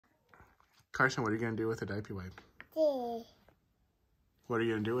Carson, what are you going to do with the diaper wipe? What are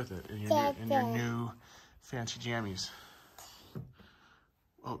you going to do with it in your new fancy jammies?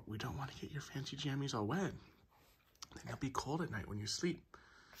 Oh, we don't want to get your fancy jammies all wet. Then you'll be cold at night when you sleep.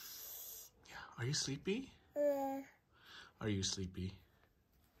 Yeah. Are you sleepy? Are you sleepy?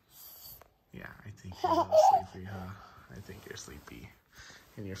 Yeah, I think you're a little sleepy, huh? I think you're sleepy.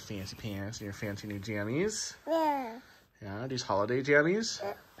 In your fancy pants and your fancy new jammies. Yeah. Yeah, these holiday jammies.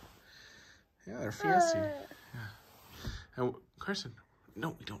 Yeah, they're fancy. Yeah. And Carson,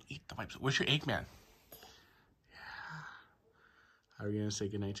 no, we don't eat the wipes. Where's your Eggman? Yeah. Are we gonna say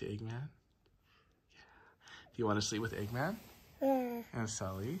goodnight to Eggman? Yeah. Do you want to sleep with Eggman? Yeah. And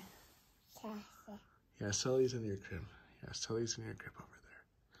Sully? Yeah, Sully's in your crib. Yeah, Sully's in your crib over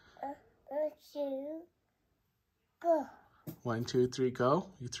there. 2, go. 1, 2, 3, go.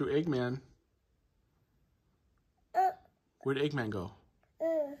 You threw Eggman. Where'd Eggman go?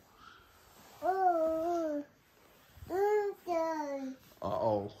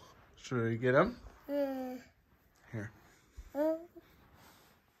 Uh-oh. Should we get him? Here.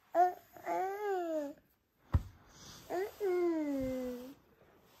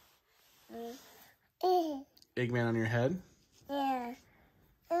 Eggman on your head? Yeah.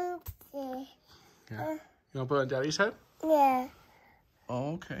 Yeah. You want to put it on Daddy's head? Yeah.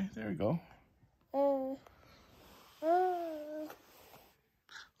 Oh, okay. There we go.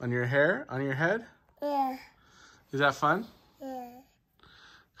 On your hair? On your head? Yeah. Is that fun? Yeah.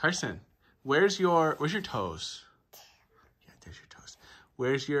 Carson, where's your toes? Yeah, there's your toes.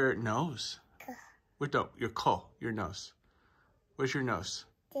 Where's your nose? Your nose. Where's your nose?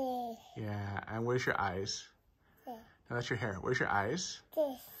 This. Yeah, and where's your eyes? This. No, that's your hair. Where's your eyes?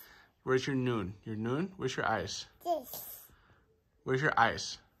 This. Where's your noon? Your noon? Where's your eyes? This. Where's your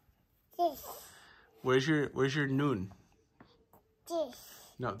eyes? This. Where's your noon? This.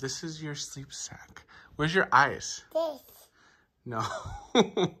 No, this is your sleep sack. Where's your eyes? This. No.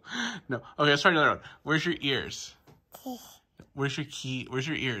 No. Okay, let's try another one. Where's your ears? This. Where's your key? Where's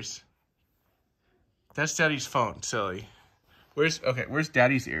your ears? That's Daddy's phone, silly. Where's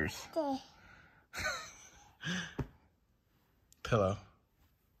Daddy's ears? This. Pillow.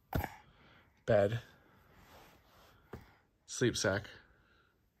 Bed. Sleep sack.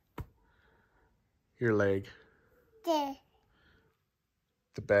 Your leg. This.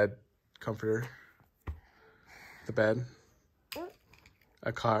 The bed. Comforter. The bed.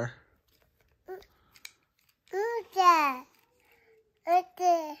 A car. That.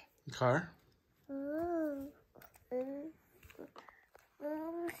 Car.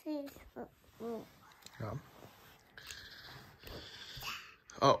 Yeah.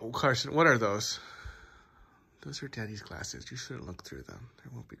 Oh, Carson, what are those? Those are Daddy's glasses. You shouldn't look through them. They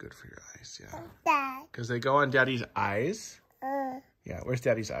won't be good for your eyes, yeah. That. Because they go on Daddy's eyes. Yeah, where's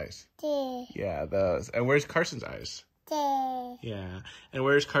Daddy's eyes? This. Yeah, those. And where's Carson's eyes? This. Yeah. And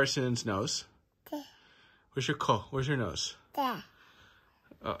where's Carson's nose? This. Where's your nose? That.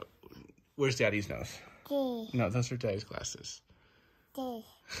 Where's Daddy's nose? This. No, those are Daddy's glasses. This.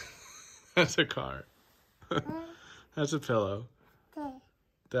 That's a car. That's a pillow. This.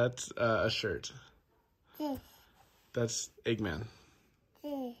 That's a shirt. This. That's Eggman.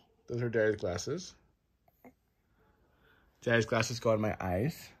 This. Those are Daddy's glasses. Daddy's glasses go on my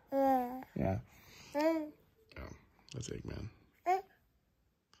eyes. Yeah. Oh, that's Eggman.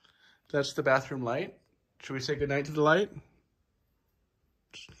 That's the bathroom light. Should we say goodnight to the light?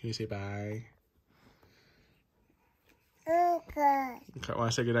 Can you say bye? Okay.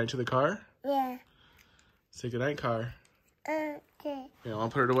 Want to say goodnight to the car? Yeah. Say goodnight, car. Okay. Yeah,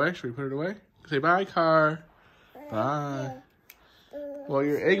 want to put it away? Should we put it away? Say bye, car. Bye. Well,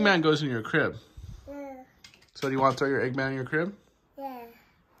 your Eggman goes in your crib. So do you want to throw your Eggman in your crib? Yeah.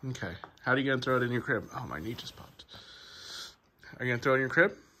 Okay. How are you going to throw it in your crib? Oh, my knee just popped. Are you going to throw it in your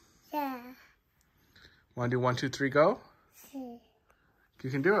crib? Yeah. Want to do 1, 2, 3, go? You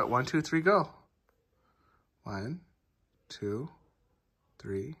can do it. 1, 2, 3, go. 1, 2,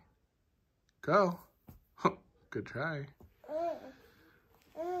 3, go. Good try.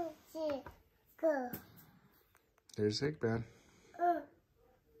 Go. There's Eggman.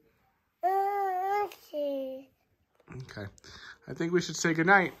 Okay. I think we should say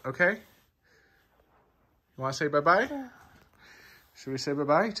goodnight, okay? You want to say bye-bye? Should we say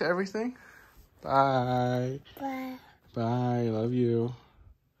bye-bye to everything? Bye. Bye. Bye. Love you.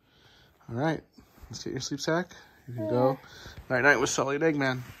 All right. Let's get your sleep sack. You can go night-night with Sully and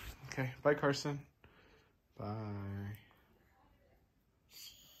Eggman. Okay. Bye, Carson. Bye.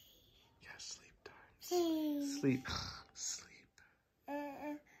 Yeah, sleep time. Sleep. Sleep.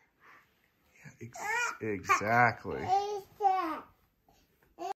 Yeah, exactly.